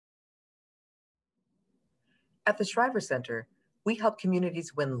At the Shriver Center, we help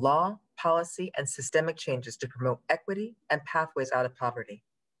communities win law, policy, and systemic changes to promote equity and pathways out of poverty.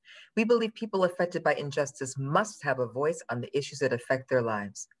 We believe people affected by injustice must have a voice on the issues that affect their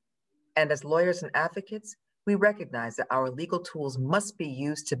lives. And as lawyers and advocates, we recognize that our legal tools must be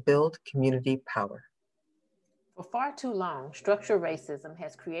used to build community power. For far too long, structural racism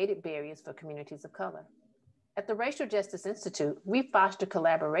has created barriers for communities of color. At the Racial Justice Institute, we foster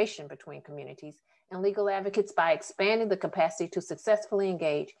collaboration between communities and legal advocates by expanding the capacity to successfully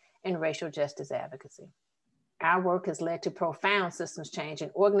engage in racial justice advocacy. Our work has led to profound systems change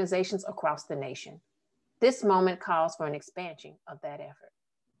in organizations across the nation. This moment calls for an expansion of that effort.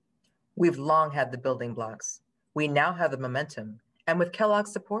 We've long had the building blocks. We now have the momentum, and with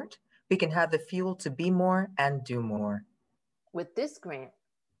Kellogg's support, we can have the fuel to be more and do more. With this grant,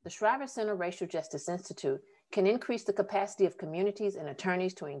 the Shriver Center Racial Justice Institute can increase the capacity of communities and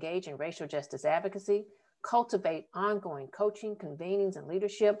attorneys to engage in racial justice advocacy, cultivate ongoing coaching, convenings, and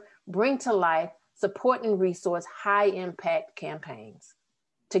leadership, bring to life, support and resource high-impact campaigns.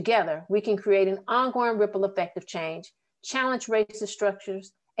 Together, we can create an ongoing ripple effect of change, challenge racist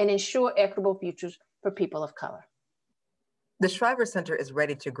structures, and ensure equitable futures for people of color. The Shriver Center is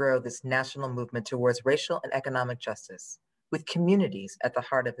ready to grow this national movement towards racial and economic justice, with communities at the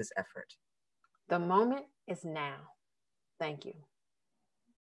heart of this effort. The moment is now. Thank you.